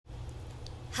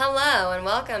Hello and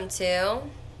welcome to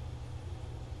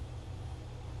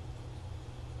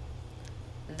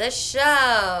the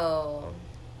show.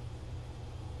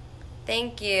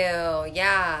 Thank you.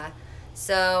 Yeah.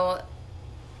 So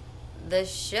the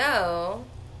show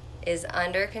is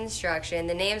under construction.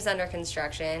 The name's under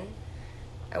construction.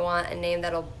 I want a name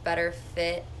that'll better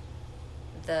fit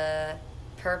the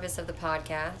purpose of the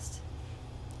podcast.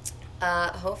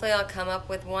 Hopefully I'll come up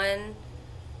with one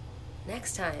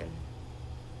next time.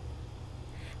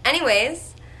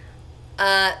 Anyways,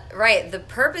 right, the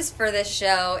purpose for this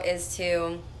show is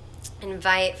to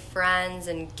invite friends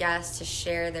and guests to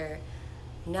share their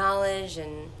knowledge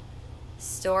and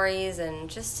stories and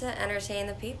just to entertain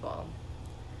the people.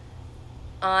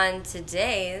 On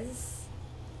today's,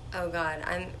 oh God,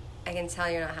 I can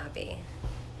tell you're not happy.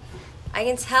 I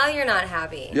can tell you're not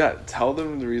happy. Yeah, tell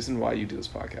them the reason why you do this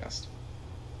podcast.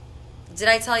 Did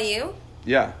I tell you?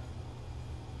 Yeah.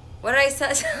 What did I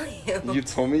tell you? You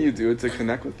told me you do it to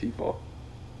connect with people.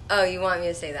 Oh, you want me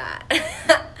to say that?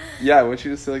 Yeah, I want you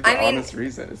to say the honest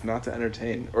reason. It's not to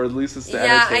entertain. Or at least it's to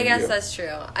entertain Yeah, I guess you. that's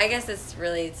true. I guess it's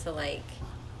really to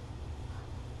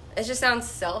it just sounds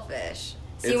selfish.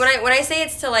 See, when I say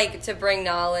it's to bring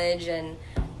knowledge and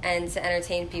to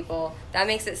entertain people, that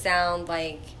makes it sound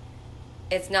like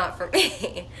it's not for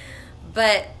me.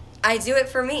 But I do it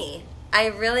for me. I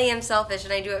really am selfish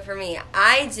and I do it for me.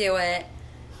 I do it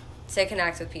to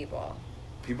connect with people.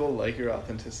 People like your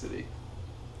authenticity.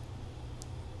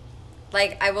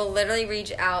 I will literally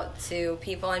reach out to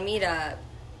people on Meetup,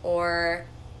 or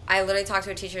I literally talked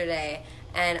to a teacher today,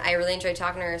 and I really enjoyed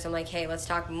talking to her, so I'm like, hey, let's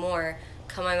talk more.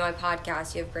 Come on my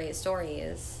podcast. You have great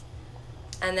stories.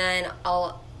 And then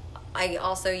I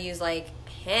also use,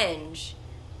 Hinge,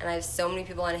 and I have so many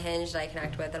people on Hinge that I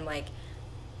connect with, and I'm like,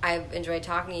 I've enjoyed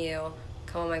talking to you.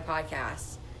 Come on my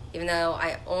podcast. Even though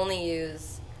I only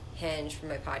use Hinge for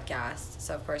my podcast,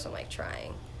 so of course I'm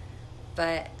trying.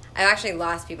 But I've actually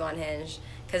lost people on Hinge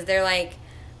because they're like,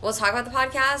 we'll talk about the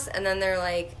podcast, and then they're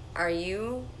like, are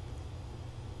you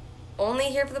only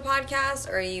here for the podcast,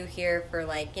 or are you here for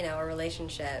a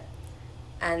relationship?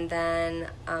 And then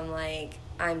I'm like,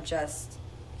 I'm just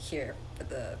here for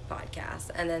the podcast.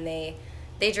 And then they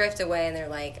drift away and they're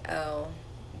like, oh,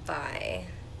 bye.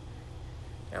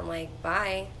 And I'm like,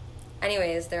 bye.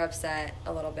 Anyways, they're upset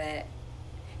a little bit.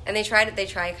 And they try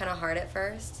kind of hard at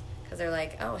first because they're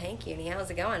like, oh, hey, cutie, how's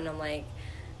it going? And I'm like,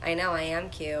 I know, I am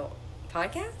cute.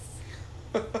 Podcast?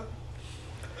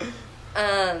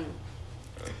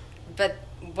 But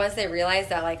once they realize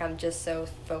that, I'm just so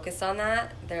focused on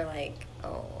that, they're like,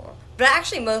 oh. But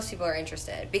actually, most people are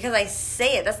interested because I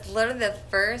say it. That's literally the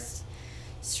first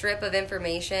strip of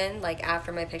information,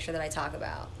 after my picture that I talk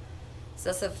about. So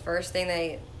that's the first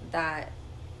thing that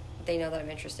they know that I'm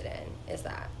interested in, is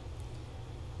that.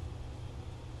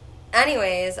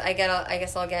 Anyways, I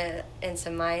guess I'll get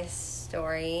into my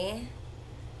story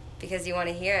because you want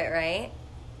to hear it, right?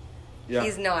 Yeah.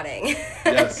 He's nodding.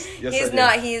 Yes. He's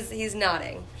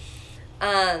nodding.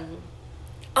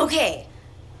 Okay.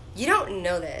 You don't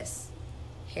know this,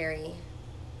 Harry,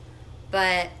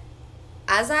 but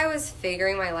as I was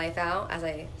figuring my life out, as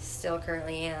I still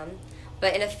currently am,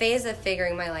 but in a phase of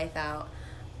figuring my life out,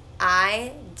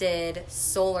 I did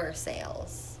solar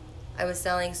sales. I was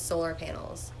selling solar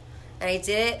panels. And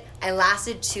I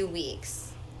lasted 2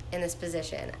 weeks in this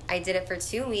position. I did it for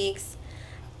 2 weeks,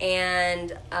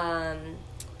 and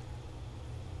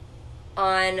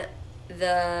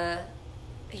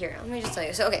here, let me just tell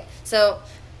you. So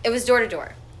it was door to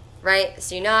door, right?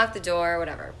 So you knock the door,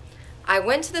 whatever. I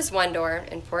went to this one door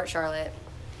in Port Charlotte.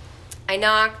 I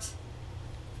knocked,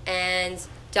 and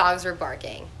dogs were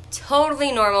barking.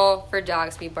 Totally normal for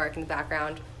dogs to be barking in the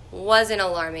background. Wasn't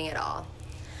alarming at all.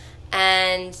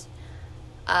 And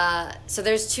so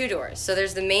there's 2 doors. So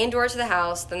there's the main door to the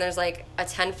house, then there's a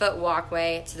 10-foot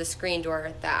walkway to the screen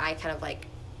door that I kind of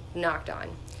knocked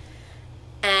on.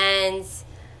 And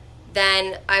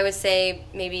then I would say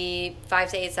maybe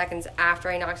 5 to 8 seconds after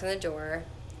I knocked on the door,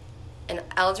 an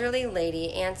elderly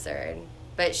lady answered,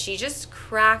 but she just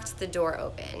cracked the door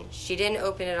open. She didn't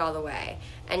open it all the way.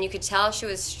 And you could tell she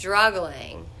was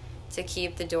struggling to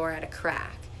keep the door at a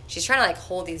crack. She's trying to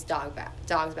hold these dogs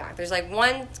back. There's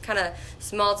one kind of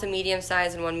small to medium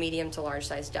size and one medium to large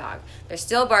size dog. They're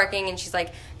still barking, and she's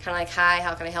hi,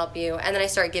 how can I help you? And then I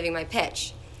start giving my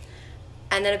pitch.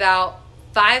 And then about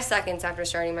 5 seconds after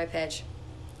starting my pitch,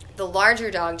 the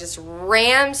larger dog just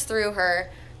rams through her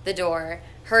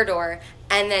door,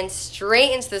 and then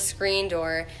straight into the screen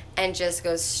door and just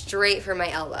goes straight for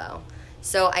my elbow.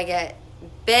 So I get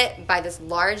bit by this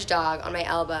large dog on my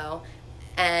elbow,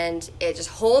 and it just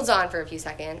holds on for a few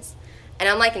seconds, And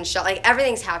I'm, like, in shock. Like,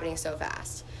 everything's happening so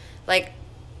fast. Like,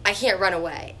 I can't run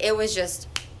away. It was just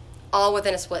all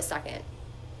within a split second.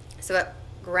 So it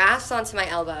grasps onto my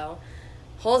elbow,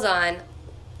 holds on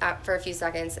for a few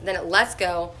seconds, then it lets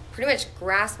go, pretty much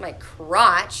grasps my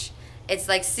crotch. It's,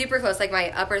 like, super close, like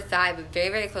my upper thigh, but very,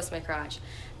 very close to my crotch.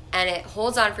 And it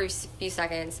holds on for a few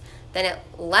seconds, then it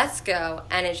lets go,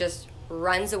 and it just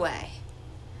runs away.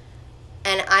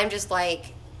 And I'm just,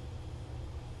 like,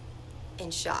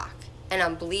 in shock. And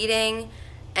I'm bleeding.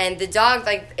 And the dog,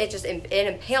 like, it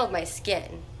impaled my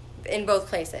skin in both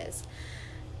places.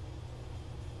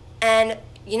 And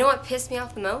you know what pissed me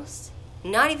off the most?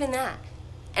 Not even that.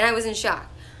 And I was in shock.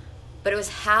 But it was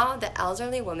how the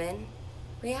elderly woman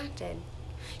reacted.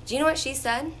 Do you know what she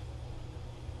said?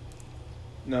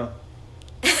 No.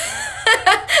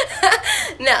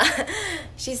 No.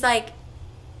 She's like,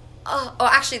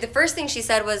 actually, the first thing she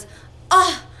said was,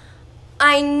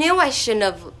 I knew I shouldn't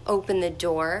have opened the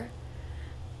door.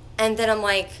 And then I'm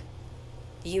like,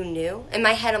 you knew? In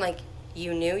my head, I'm like,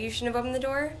 you knew you shouldn't have opened the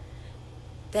door?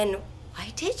 Then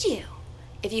why did you?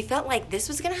 If you felt like this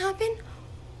was going to happen,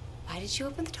 why did you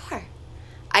open the door?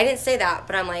 I didn't say that,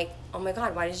 but I'm like, oh my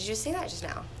God, why did you just say that just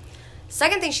now?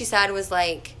 Second thing she said was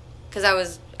like, because I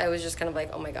was just kind of like,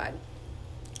 oh my God,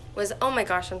 was, oh my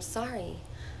gosh, I'm sorry.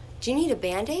 Do you need a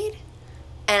Band-Aid?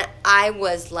 And I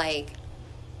was like,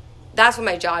 that's when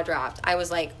my jaw dropped. I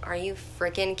was like, are you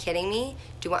freaking kidding me?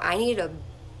 Do I need a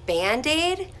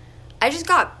Band-Aid? I just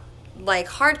got, like,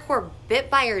 hardcore bit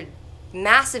by your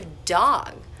massive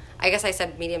dog. I guess I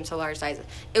said medium to large size.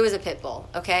 It was a pit bull,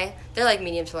 okay? They're, like,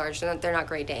 medium to large. They're not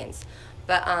Great Danes.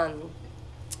 But, and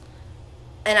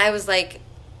I was like,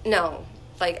 no.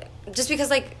 Like, just because,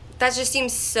 like, that just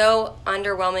seems so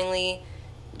underwhelmingly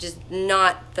just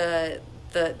not the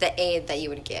aid that you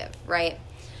would give, right?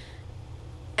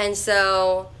 And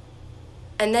so,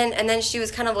 and then she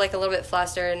was kind of like a little bit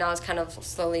flustered, and I was kind of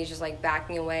slowly just like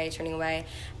backing away, turning away.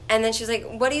 And then she was like,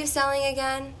 what are you selling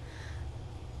again?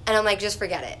 And I'm like, just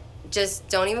forget it. Just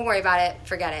don't even worry about it.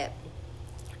 Forget it.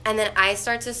 And then I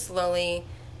start to slowly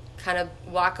kind of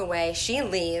walk away. She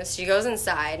leaves. She goes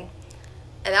inside.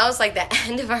 And that was like the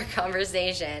end of our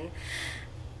conversation.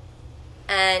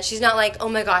 And she's not like, oh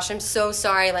my gosh, I'm so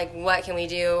sorry. Like, what can we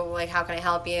do? Like, how can I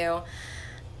help you?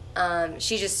 I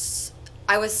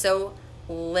was so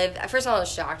livid. First of all, I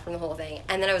was shocked from the whole thing.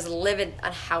 And then I was livid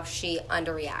on how she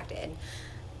underreacted.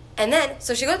 And then,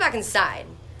 so she goes back inside.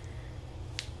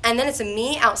 And then it's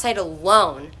me outside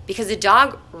alone because the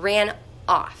dog ran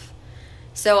off.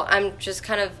 So I'm just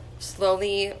kind of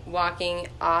slowly walking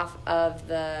off of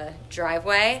the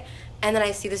driveway. And then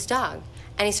I see this dog.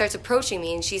 And he starts approaching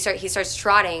me. And he starts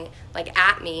trotting, like,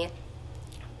 at me.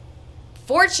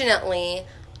 Fortunately,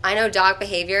 I know dog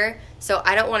behavior, so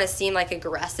I don't want to seem like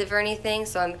aggressive or anything.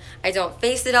 So I don't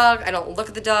face the dog. I don't look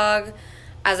at the dog.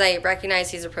 As I recognize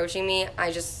he's approaching me,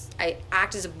 I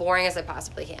act as boring as I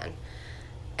possibly can.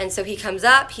 And so he comes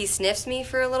up, he sniffs me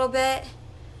for a little bit,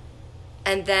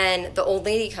 and then the old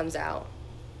lady comes out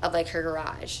of, like, her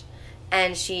garage.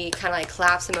 And she kind of, like,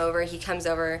 claps him over. He comes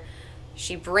over.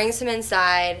 She brings him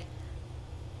inside,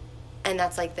 and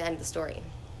that's, like, the end of the story.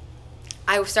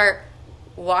 I start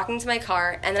walking to my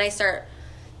car, and then I start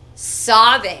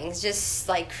sobbing, just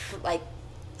like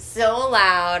so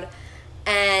loud,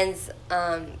 and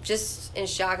just in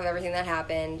shock of everything that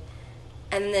happened.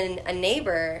 And then a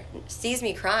neighbor sees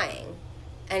me crying,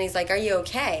 and he's like, are you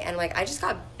okay? And, like, I just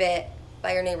got bit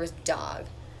by your neighbor's dog.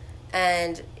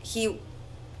 And he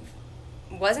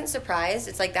wasn't surprised.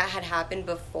 It's like that had happened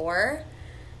before,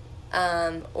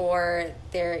 or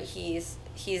he's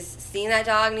seen that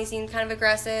dog and he seemed kind of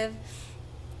aggressive.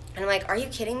 And I'm like, are you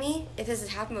kidding me? If this has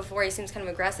happened before, he seems kind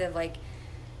of aggressive. Like,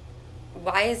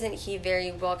 why isn't he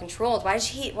very well controlled? Why did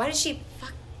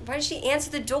she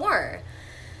answer the door?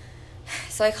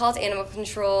 So I called animal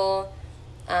control.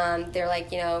 They're like,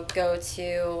 go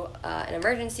to an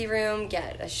emergency room,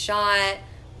 get a shot.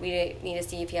 We need to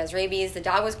see if he has rabies. The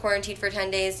dog was quarantined for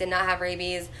 10 days, did not have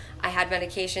rabies. I had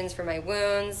medications for my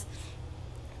wounds,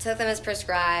 took them as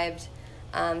prescribed.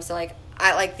 So,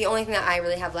 like, the only thing that I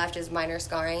really have left is minor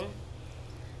scarring.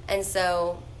 And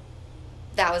so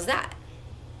that was that.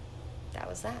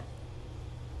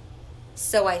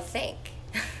 So I think.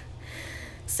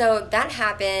 So that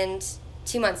happened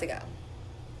 2 months ago.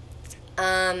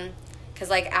 'Cause,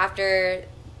 like, after,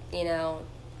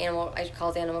 I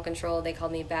called animal control. They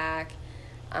called me back.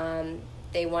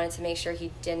 They wanted to make sure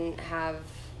he didn't have,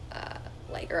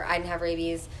 or I didn't have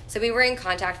rabies. So we were in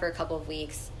contact for a couple of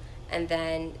weeks. And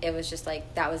then it was just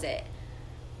like, that was it.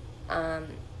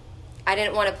 I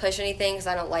didn't want to push anything because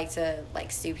I don't like to,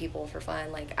 like, sue people for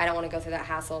fun. Like, I don't want to go through that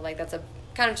hassle. Like, that's a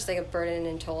kind of just, like, a burden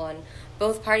and toll on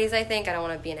both parties, I think. I don't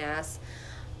want to be an ass.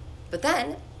 But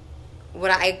then,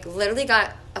 I literally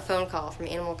got a phone call from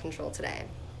Animal Control today.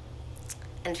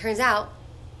 And it turns out,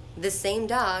 the same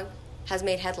dog has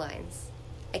made headlines.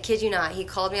 I kid you not. He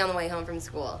called me on the way home from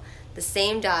school. The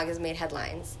same dog has made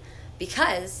headlines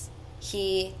because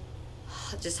he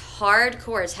just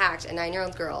hardcore attacked a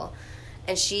 9-year-old girl.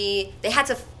 And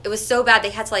it was so bad, they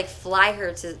had to, like, fly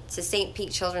her to St.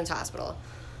 Pete Children's Hospital.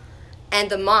 And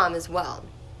the mom as well.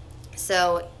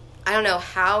 So, I don't know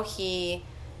how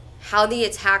the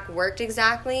attack worked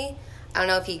exactly. I don't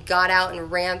know if he got out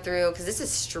and ran through, because this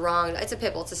is strong. It's a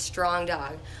pit bull. It's a strong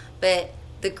dog. But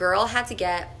the girl had to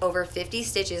get over 50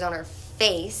 stitches on her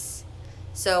face,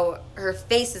 so her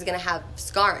face is going to have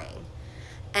scarring.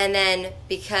 And then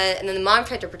the mom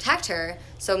tried to protect her,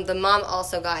 so the mom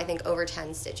also got, I think, over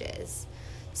 10 stitches.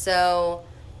 So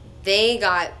they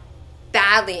got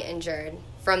badly injured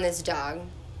from this dog.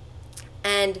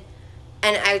 And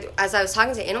as I was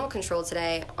talking to Animal Control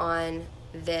today on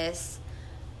this,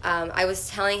 I was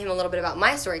telling him a little bit about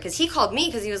my story, because he called me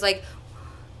because he was, like,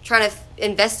 trying to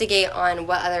investigate on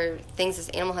what other things this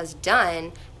animal has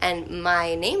done, and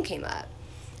my name came up.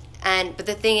 But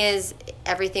the thing is,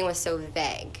 everything was so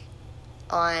vague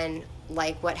on,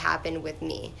 like, what happened with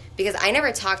me, because I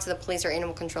never talked to the police or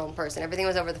Animal Control in person. Everything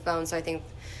was over the phone, so I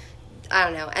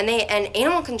don't know. And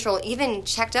Animal Control even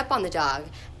checked up on the dog,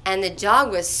 and the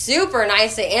dog was super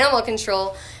nice to Animal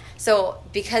Control. So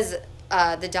because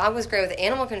the dog was great with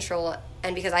Animal Control,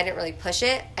 and because I didn't really push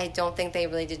it, I don't think they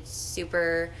really did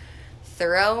super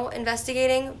thorough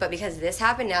investigating. But because this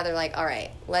happened, now they're like, all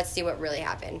right, let's see what really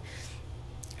happened.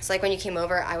 So, like, when you came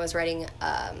over, I was writing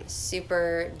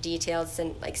super detailed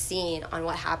scene on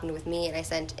what happened with me, and I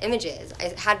sent images.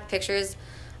 I had pictures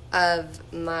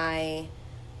of my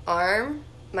arm,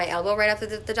 my elbow right after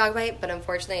the dog bite, but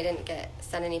unfortunately I didn't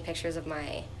send any pictures of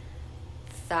my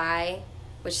thigh,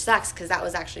 which sucks because that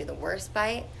was actually the worst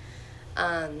bite.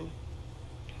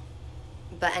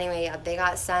 But anyway, yeah, they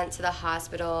got sent to the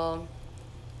hospital.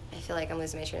 I feel like I'm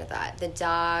losing my train of thought. The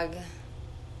dog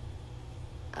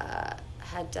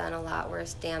had done a lot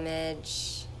worse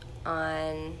damage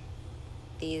on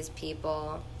these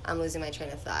people. I'm losing my train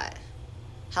of thought.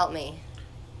 Help me.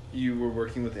 You were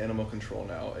working with Animal Control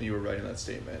now, and you were writing that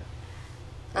statement.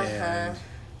 Uh-huh. And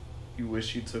you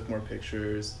wish you took more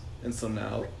pictures, and so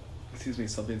now,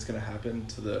 something's going to happen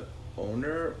to the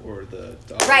owner or the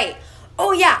dog? Right.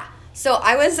 Oh, yeah. So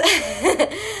I was...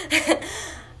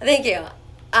 Thank you.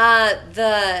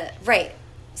 Right.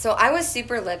 So I was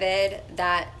super livid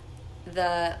that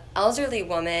the elderly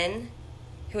woman,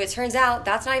 who it turns out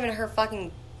that's not even her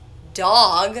fucking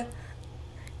dog.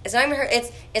 It's not even her...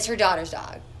 It's her daughter's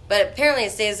dog. But apparently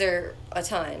it stays there a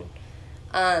ton.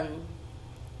 But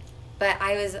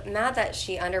I was mad that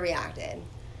she underreacted.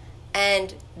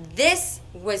 And this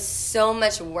was so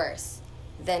much worse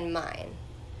than mine.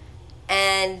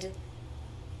 And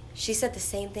she said the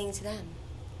same thing to them.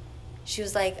 She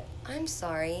was like, I'm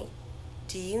sorry,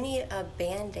 do you need a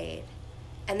Band-Aid?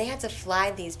 And they had to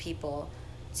fly these people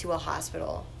to a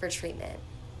hospital for treatment.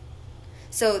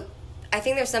 So I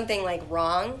think there's something, like,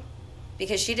 wrong,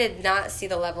 because she did not see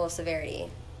the level of severity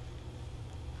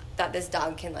that this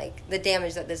dog can, like, the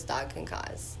damage that this dog can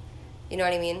cause. You know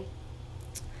what I mean?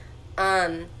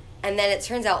 And then it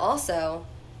turns out also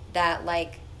that,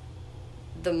 like,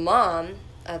 the mom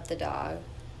of the dog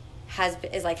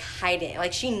is like hiding.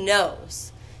 Like, she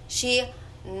knows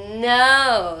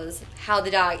how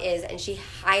the dog is, and she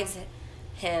hides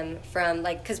him from,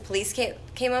 like, because police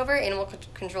came over. Animal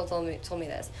Control told me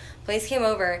this. Police came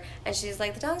over, and she's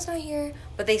like, the dog's not here,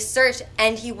 but they searched,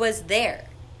 and he was there.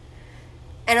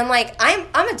 And I'm like,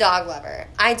 I'm a dog lover.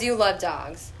 I do love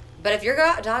dogs. But if your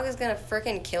dog is going to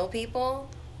freaking kill people,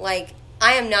 like,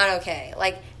 I am not okay.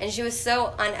 Like, and she was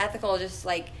so unethical, just,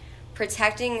 like,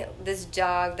 protecting this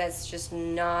dog that's just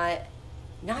not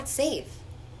safe.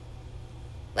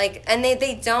 Like, and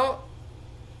they don't,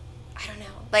 I don't know.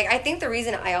 Like, I think the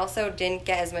reason I also didn't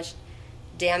get as much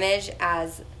damage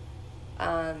as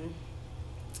the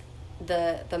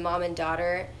mom and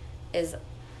daughter is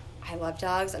I love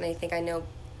dogs, and I think I know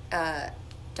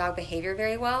dog behavior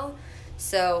very well.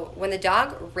 So when the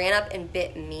dog ran up and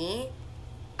bit me,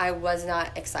 I was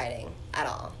not exciting at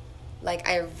all. Like,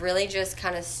 I really just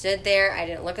kind of stood there. I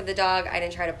didn't look at the dog. I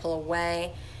didn't try to pull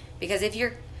away. Because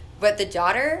but the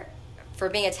daughter, for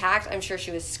being attacked, I'm sure she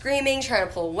was screaming, trying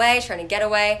to pull away, trying to get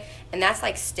away. And that's,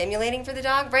 like, stimulating for the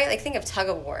dog, right? Like, think of tug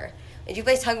of war. If you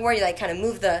play tug of war, you, like, kind of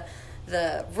move the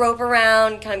rope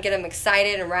around, kind of get them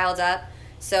excited and riled up.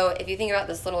 So if you think about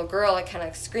this little girl like kind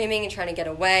of screaming and trying to get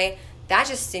away, that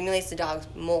just stimulates the dogs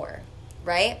more,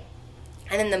 right?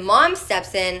 And then the mom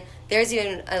steps in, there's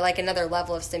even like another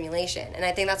level of stimulation. And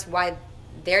I think that's why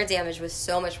their damage was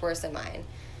so much worse than mine.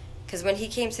 Because when he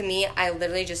came to me, I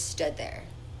literally just stood there.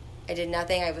 I did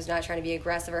nothing. I was not trying to be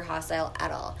aggressive or hostile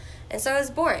at all. And so it was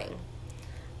boring.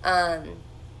 And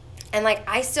like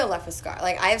I still left with scar.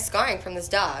 Like I have scarring from this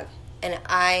dog. And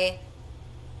I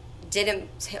didn't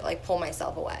like pull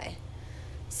myself away.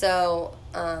 So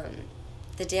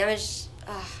the damage,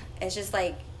 it's just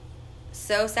like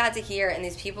so sad to hear. And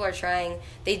these people are trying,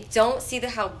 they don't see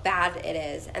how bad it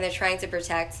is, and they're trying to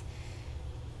protect.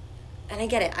 And I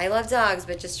get it, I love dogs,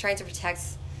 but just trying to protect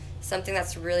something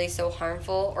that's really so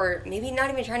harmful, or maybe not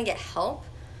even trying to get help.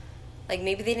 Like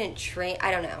maybe they didn't train,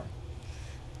 I don't know.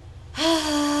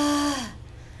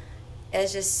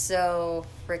 It's just so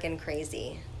freaking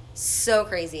crazy. So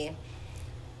crazy.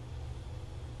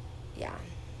 Yeah.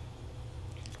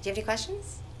 Do you have any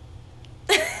questions?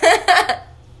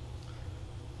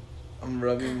 I'm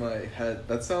rubbing my head.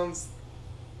 That sounds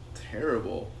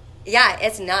terrible. Yeah,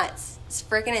 it's nuts. It's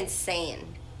freaking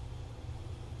insane.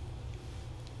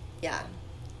 Yeah.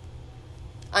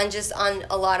 On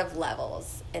a lot of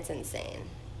levels, it's insane.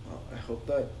 Well, I hope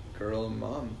that girl and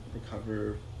mom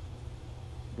recover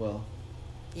well.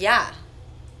 Yeah.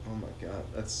 Oh my god,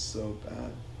 that's so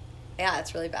bad. Yeah,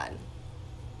 it's really bad.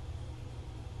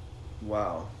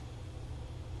 Wow.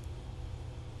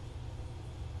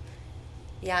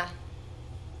 Yeah.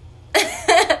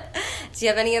 Do you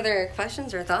have any other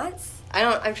questions or thoughts?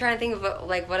 I'm trying to think of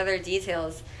like what other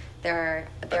details there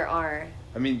are.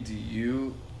 I mean,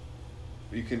 you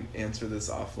can answer this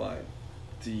offline.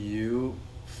 Do you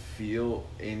feel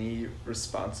any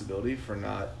responsibility for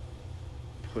not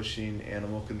pushing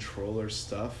animal control or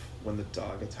stuff when the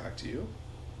dog attacked you?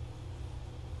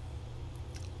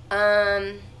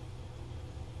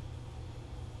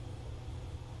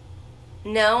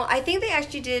 No, I think they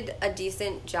actually did a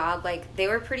decent job. Like, they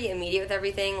were pretty immediate with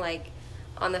everything, like,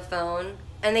 on the phone.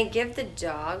 And they give the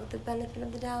dog the benefit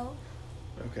of the doubt.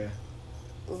 Okay.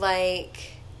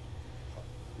 Like,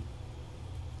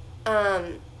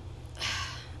 I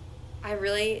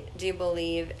really do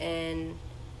believe in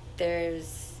I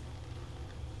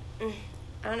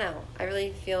don't know. I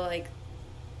really feel like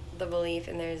the belief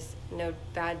in there's no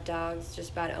bad dogs,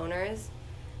 just bad owners.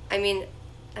 I mean,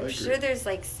 I'm sure there's,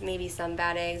 like, maybe some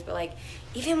bad eggs, but, like,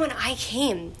 even when I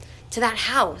came to that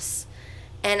house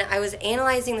and I was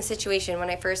analyzing the situation when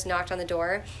I first knocked on the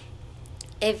door,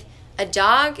 if a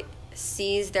dog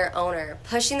sees their owner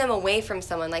pushing them away from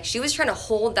someone, like, she was trying to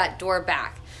hold that door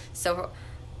back so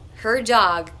her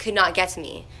dog could not get to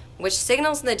me, which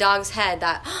signals in the dog's head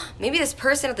that maybe this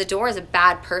person at the door is a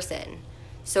bad person.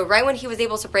 So right when he was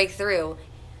able to break through,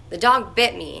 the dog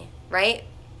bit me, right?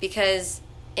 Because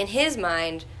in his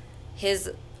mind,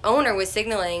 his owner was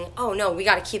signaling, oh, no, we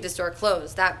got to keep this door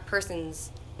closed. That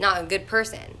person's not a good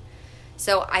person.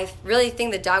 So I really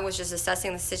think the dog was just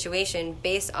assessing the situation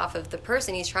based off of the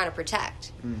person he's trying to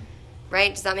protect.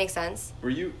 Right? Does that make sense? Were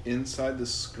you inside the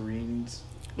screens?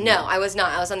 No, I was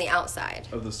not. I was on the outside.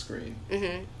 Of the screen?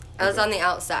 Mm-hmm. I was on the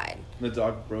outside. The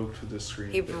dog broke through the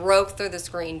screen? He broke through the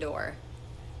screen door.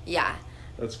 Yeah.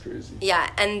 That's crazy. Yeah,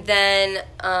 and then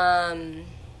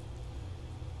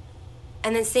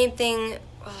same thing.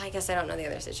 Well, I guess I don't know the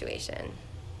other situation.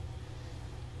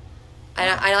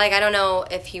 I don't know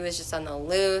if he was just on the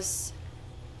loose,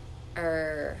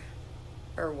 or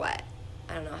what.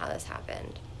 I don't know how this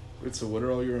happened. Wait, so what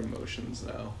are all your emotions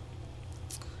now?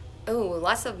 Oh,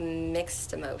 lots of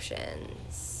mixed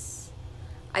emotions.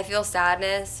 I feel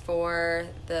sadness for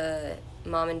the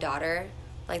mom and daughter.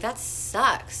 Like, that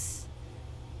sucks.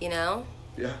 You know?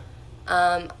 Yeah.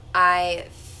 I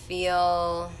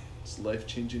feel... It's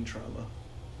life-changing trauma.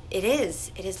 It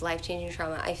is. It is life-changing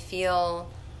trauma. I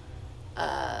feel...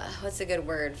 what's a good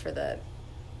word for the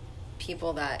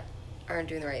people that aren't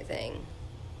doing the right thing?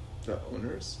 The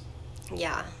owners?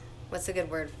 Yeah. What's a good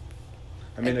word?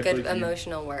 I mean, a good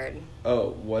emotional word. Oh,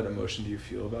 what emotion do you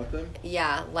feel about them?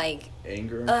 Yeah, like...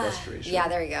 Anger and frustration? Yeah,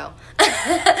 there you go.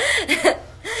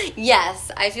 Yes,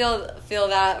 I feel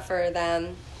that for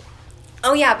them.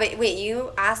 Oh, yeah, but wait,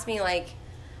 you asked me, like,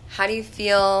 how do you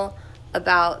feel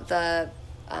about the...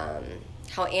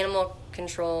 how animal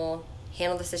control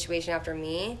handled the situation after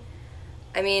me?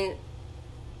 I mean,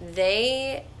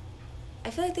 I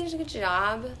feel like they did a good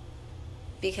job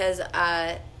because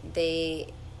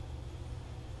they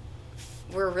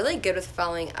were really good with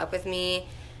following up with me.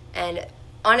 And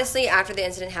honestly, after the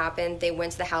incident happened, they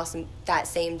went to the house that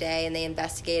same day and they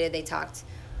investigated. They talked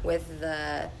with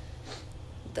the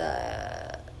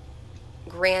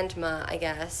grandma, I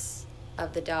guess,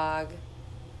 of the dog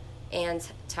and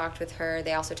talked with her.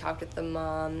 They also talked with the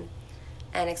mom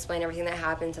and explained everything that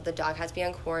happened. So the dog has to be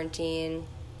on quarantine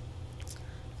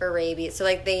for rabies. So,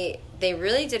 like, they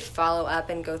really did follow up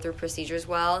and go through procedures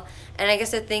well. And I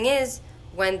guess the thing is,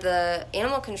 when the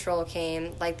animal control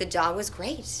came, like, the dog was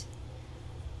great.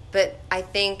 But I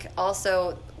think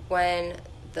also when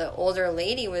the older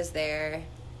lady was there,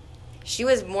 she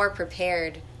was more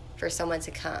prepared for someone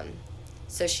to come.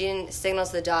 So she didn't signal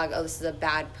to the dog, oh, this is a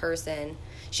bad person.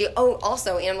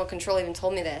 Also, animal control even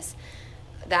told me this,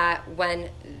 that when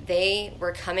they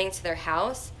were coming to their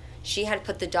house, she had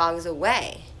put the dogs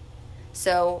away.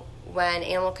 So when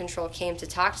animal control came to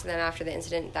talk to them after the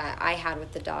incident that I had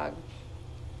with the dog,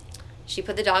 she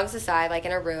put the dogs aside, like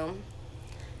in a room,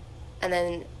 and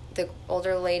then the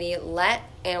older lady let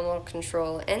animal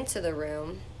control into the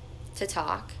room to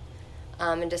talk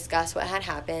and discuss what had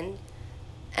happened.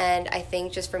 And I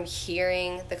think just from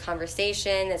hearing the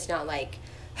conversation, it's not like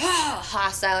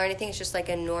hostile or anything. It's just like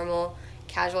a normal,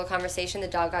 casual conversation. The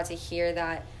dog got to hear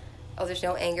that, oh, there's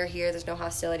no anger here. There's no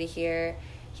hostility here.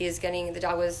 The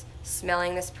dog was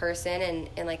smelling this person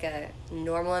in like a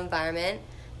normal environment.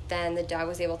 Then the dog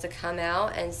was able to come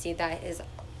out and see that his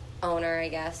owner, I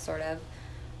guess, sort of,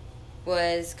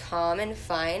 was calm and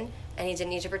fine, and he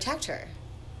didn't need to protect her.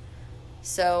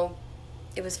 So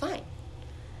it was fine.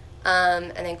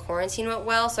 And then quarantine went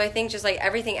well. So I think just like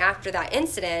everything after that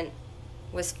incident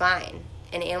was fine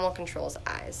in animal control's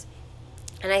eyes.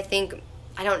 And I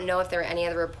don't know if there were any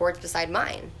other reports beside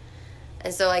mine.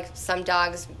 And so, like, some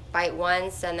dogs bite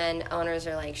once, and then owners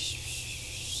are like,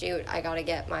 shoot, I got to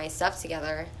get my stuff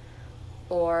together.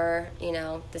 Or,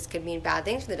 this could mean bad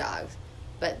things for the dogs.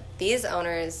 But these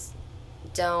owners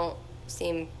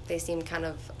seem kind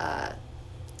of,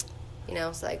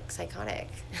 like psychotic.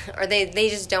 Or they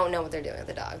just don't know what they're doing with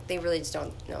the dog. They really just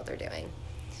don't know what they're doing.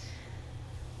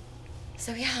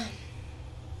 So, yeah.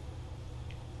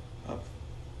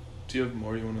 Do you have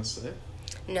more you want to say?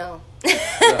 No.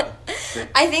 Yeah.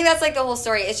 I think that's like the whole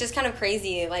story. It's just kind of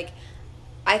crazy. Like,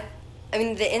 I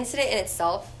mean, the incident in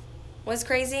itself was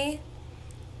crazy.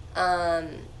 But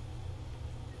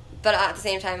at the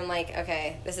same time, I'm like,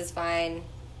 okay, this is fine.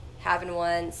 Happened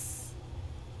once.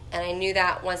 And I knew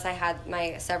that once I had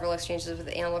my several exchanges with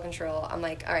the animal control, I'm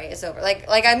like, all right, it's over. Like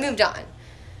I moved on.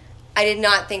 I did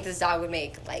not think this dog would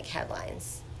make, like,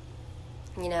 headlines.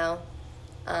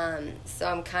 So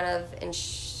I'm kind of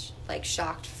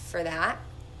shocked for that.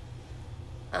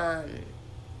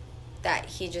 That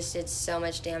he just did so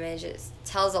much damage. It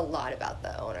tells a lot about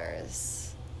the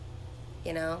owners,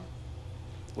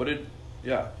 What did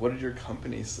your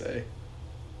company say?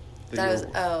 They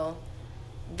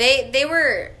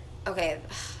were, okay,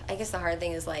 I guess the hard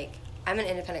thing is, like, I'm an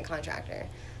independent contractor.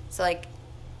 So, like,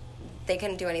 they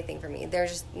couldn't do anything for me. They're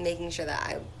just making sure that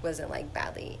I wasn't, like,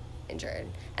 badly injured.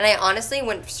 And I honestly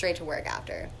went straight to work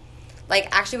after. Like,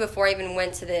 actually, before I even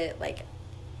went to the, like,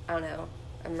 I don't know,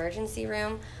 emergency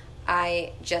room,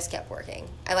 I just kept working.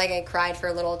 I cried for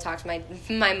a little, talked to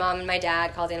my mom and my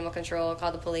dad, called animal control,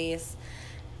 called the police.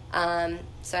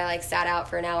 So I, sat out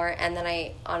for an hour, and then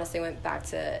I honestly went back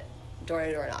to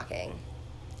door-to-door knocking.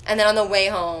 And then on the way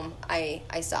home, I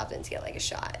stopped in to get, a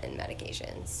shot and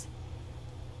medications.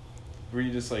 Were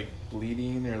you just,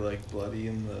 bleeding or, bloody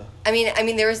in the... I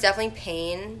mean, there was definitely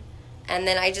pain, and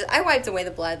then I wiped away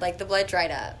the blood. The blood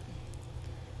dried up.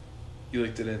 You,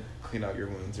 didn't clean out your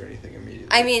wounds or anything immediately?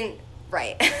 I mean,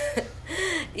 right.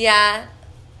 Yeah.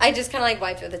 I just kind of,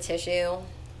 wiped with a tissue.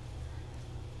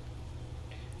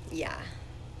 Yeah.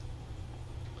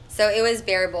 So it was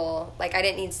bearable. I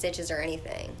didn't need stitches or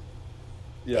anything.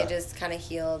 Yeah. They just kind of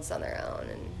healed on their own.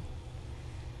 And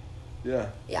yeah.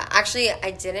 Yeah. Actually,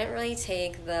 I didn't really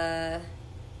take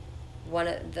what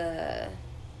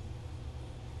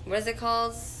is it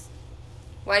called?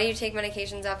 Why do you take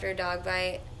medications after a dog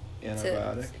bite?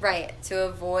 Antibiotic.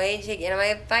 You take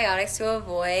antibiotics to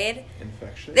avoid...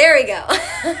 infection. There we go.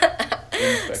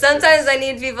 Sometimes I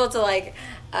need people to,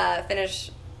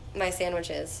 finish my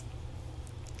sandwiches.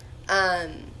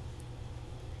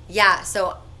 Yeah,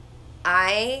 so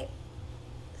I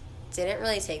didn't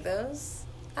really take those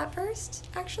at first,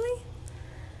 actually,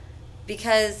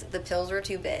 because the pills were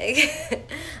too big.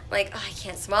 I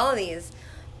can't swallow these.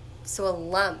 So a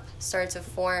lump started to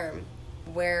form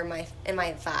in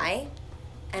my thigh,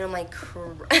 and I'm like,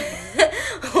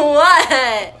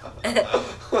 what?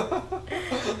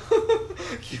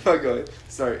 Keep on going.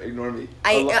 Sorry, ignore me.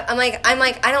 I'm like,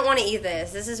 I don't want to eat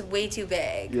this. This is way too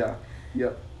big. Yeah.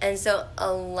 Yep. And so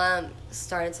a lump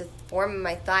started to form in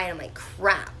my thigh, and I'm like,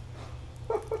 crap.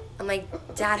 I'm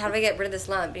like, Dad, how do I get rid of this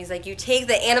lump? And he's like, you take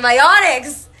the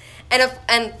antibiotics.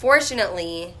 And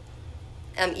fortunately,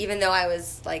 even though I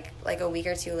was like a week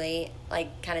or two late,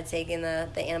 like kind of taking the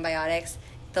antibiotics,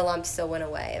 the lump still went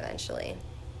away eventually.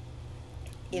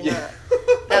 Even though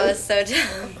that was so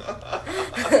dumb.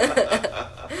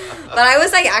 But I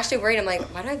was like actually worried. I'm like,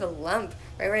 why do I have a lump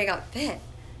right where I got bit?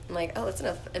 I'm like, oh, it's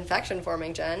an infection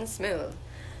forming, Jen. Smooth.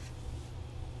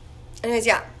 Anyways,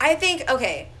 yeah, I think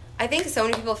so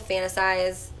many people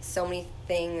fantasize so many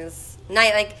things,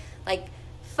 like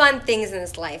fun things in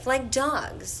this life, like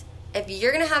dogs. If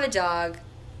you're gonna have a dog,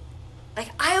 like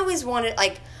I always wanted,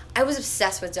 like I was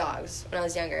obsessed with dogs when I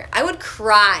was younger. I would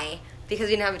cry because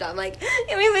we didn't have a dog. I'm like,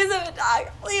 can we please have a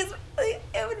dog? Please, please.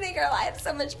 It would make our lives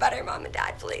so much better, Mom and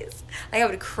Dad, please. Like I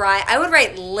would cry. I would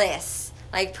write lists,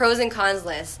 like pros and cons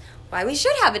lists. Why we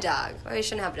should have a dog. Why we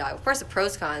shouldn't have a dog. Of course, the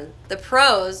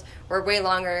pros were way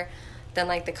longer than,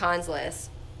 like, the cons list.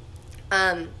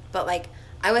 But, like,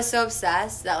 I was so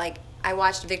obsessed that, like, I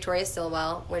watched Victoria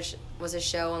Stilwell, which was a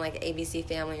show on, like, ABC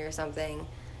Family or something,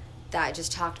 that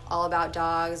just talked all about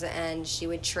dogs, and she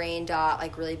would train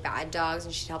like, really bad dogs,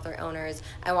 and she'd help their owners.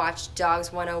 I watched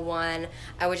Dogs 101.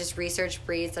 I would just research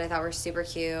breeds that I thought were super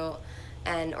cute,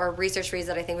 or research breeds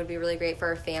that I think would be really great for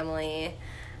our family,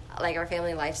 like our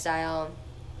family lifestyle.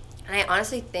 And I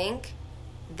honestly think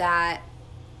that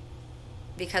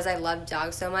because I love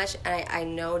dogs so much and I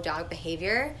know dog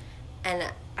behavior,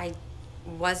 and I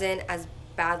wasn't as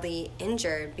badly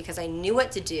injured because I knew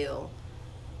what to do.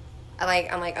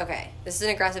 I'm like, okay, this is an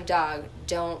aggressive dog.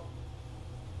 Don't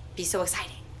be so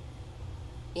exciting,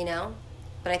 you know?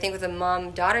 But I think with a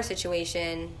mom-daughter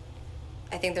situation,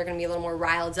 I think they're going to be a little more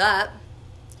riled up,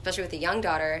 especially with a young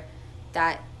daughter,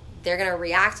 that they're going to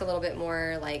react a little bit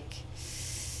more, like,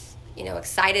 you know,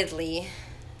 excitedly.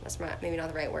 That's maybe not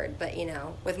the right word, but, you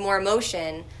know, with more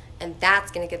emotion, and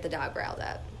that's going to get the dog riled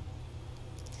up.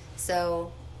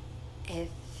 So if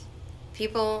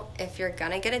you're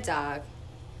going to get a dog,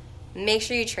 make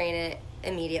sure you train it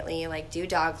immediately. Like, do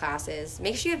dog classes.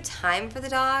 Make sure you have time for the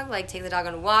dog. Like, take the dog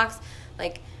on walks.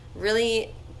 Like,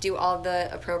 really do all the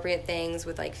appropriate things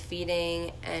with, like,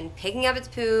 feeding and picking up its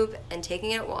poop and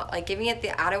taking it, like, giving it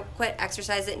the adequate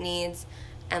exercise it needs,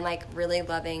 and, like, really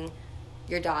loving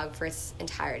your dog for its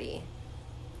entirety.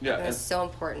 Yeah. And it's so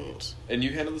important. And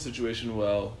you handle the situation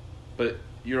well, but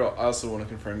I also want to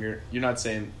confirm, you're not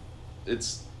saying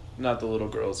it's not the little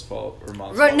girl's fault or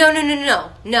mom's fault. No,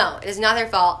 it is not their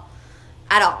fault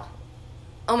at all.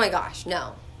 Oh my gosh,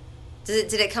 no.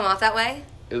 Did it come off that way?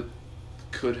 It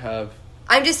could have.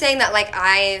 I'm just saying that, like,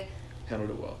 I handled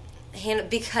it well.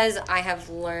 Because I have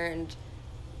learned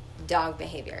dog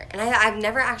behavior. And I've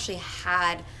never actually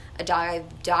had a dog.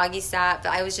 I've doggy sat,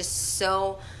 but I was just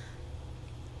so,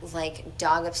 like,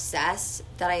 dog obsessed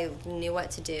that I knew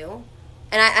what to do.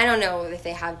 And I don't know if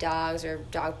they have dogs or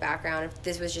dog background, if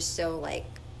this was just so, like,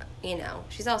 you know,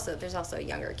 there's also a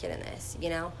younger kid in this, you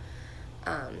know?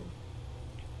 But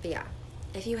yeah,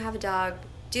 if you have a dog,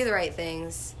 do the right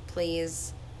things,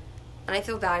 please. And I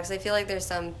feel bad because I feel like there's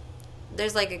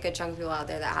like a good chunk of people out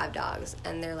there that have dogs,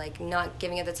 and they're, like, not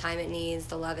giving it the time it needs,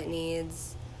 the love it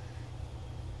needs.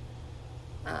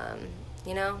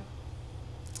 You know?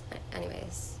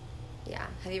 Anyways, yeah.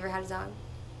 Have you ever had a dog?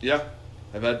 Yeah.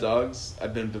 I've had dogs.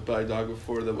 I've been bit by a dog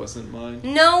before that wasn't mine.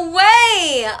 No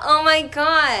way! Oh my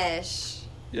gosh.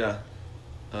 Yeah.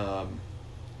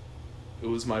 It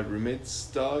was my roommate's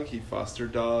dog. He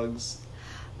fostered dogs.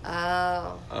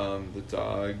 Oh. The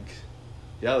dog,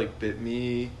 yeah, like, bit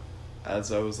me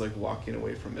as I was, like, walking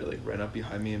away from it. Like, ran up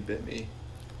behind me and bit me.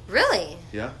 Really?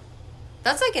 Yeah.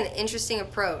 That's, like, an interesting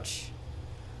approach.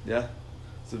 Yeah.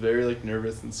 It's a very, like,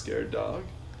 nervous and scared dog.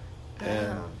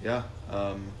 And, yeah.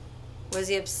 Was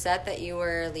he upset that you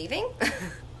were leaving?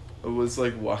 It was,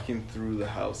 like, walking through the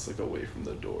house, like, away from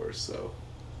the door, so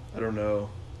I don't know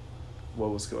what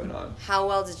was going on. How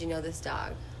well did you know this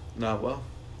dog? Not well.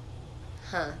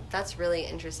 Huh. That's really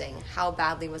interesting. How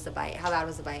badly was the bite? How bad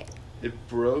was the bite? It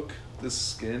broke the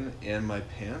skin and my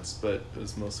pants, but it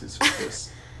was mostly surface.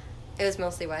 It was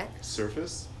mostly what?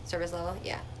 Surface. Surface level?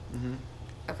 Yeah. Mm-hmm.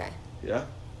 Okay. Yeah.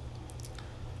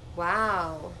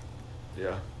 Wow.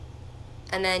 Yeah.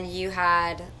 And then you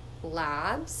had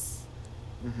labs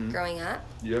growing up?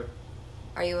 Yep.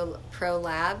 Are you a pro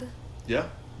lab? Yeah.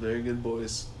 Very good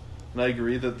boys. And I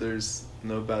agree that there's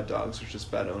no bad dogs, there's just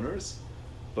bad owners.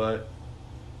 But,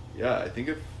 yeah, I think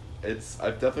I've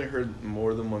definitely heard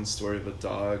more than one story of a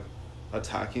dog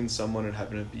attacking someone and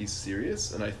having to be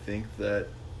serious. And I think that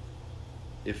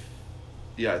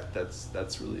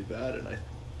that's really bad. And I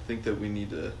think that we need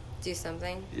to do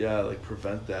something. Yeah, like,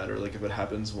 prevent that, or, like, if it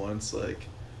happens once, like,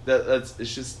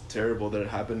 it's just terrible that it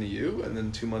happened to you, and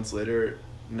then 2 months later,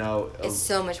 now it's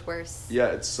so much worse. Yeah,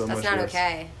 it's so much worse. That's not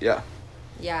okay. Yeah.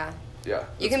 Yeah. Yeah.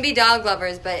 You can be dog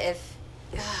lovers, but if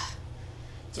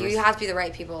you have to be the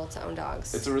right people to own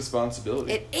dogs. It's a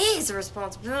responsibility. It is a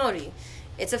responsibility.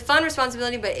 It's a fun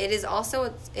responsibility, but it is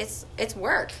also it's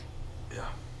work. Yeah.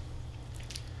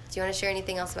 Do you want to share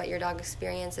anything else about your dog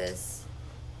experiences?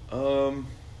 No.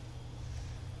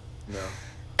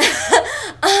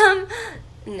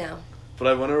 No. But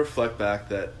I want to reflect back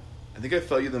that I think I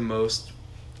felt you the most.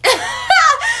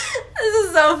 This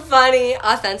is so funny.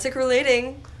 Authentic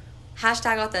relating.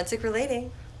 Hashtag authentic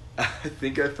relating. I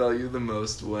think I felt you the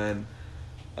most when,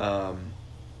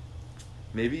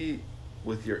 maybe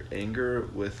with your anger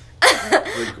with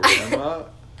the grandma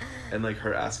and like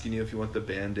her asking you if you want the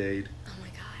Band-Aid. Oh my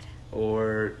god.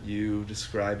 Or you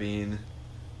describing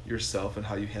yourself and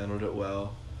how you handled it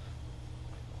well.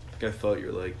 I think I felt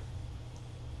you're like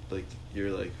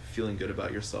feeling good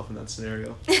about yourself in that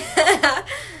scenario.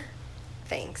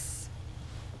 Thanks.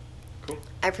 Cool.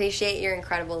 I appreciate your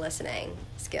incredible listening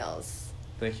skills.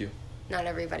 Thank you. Not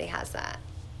everybody has that.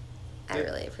 I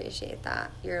really appreciate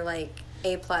that. You're like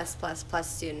A+++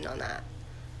 student on that.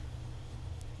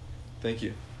 Thank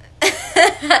you.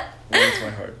 Warms my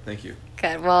heart. Thank you.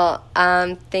 Good. Well,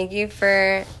 thank you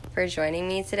for joining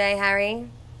me today, Harry.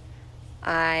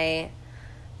 I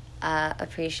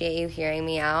appreciate you hearing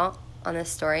me out on this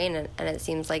story, and it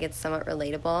seems like it's somewhat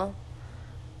relatable.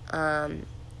 So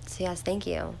yes, thank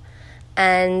you.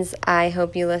 And I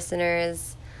hope you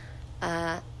listeners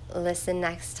listen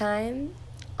next time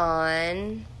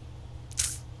on,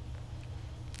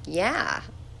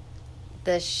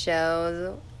 the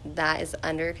show that is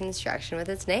under construction with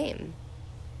its name.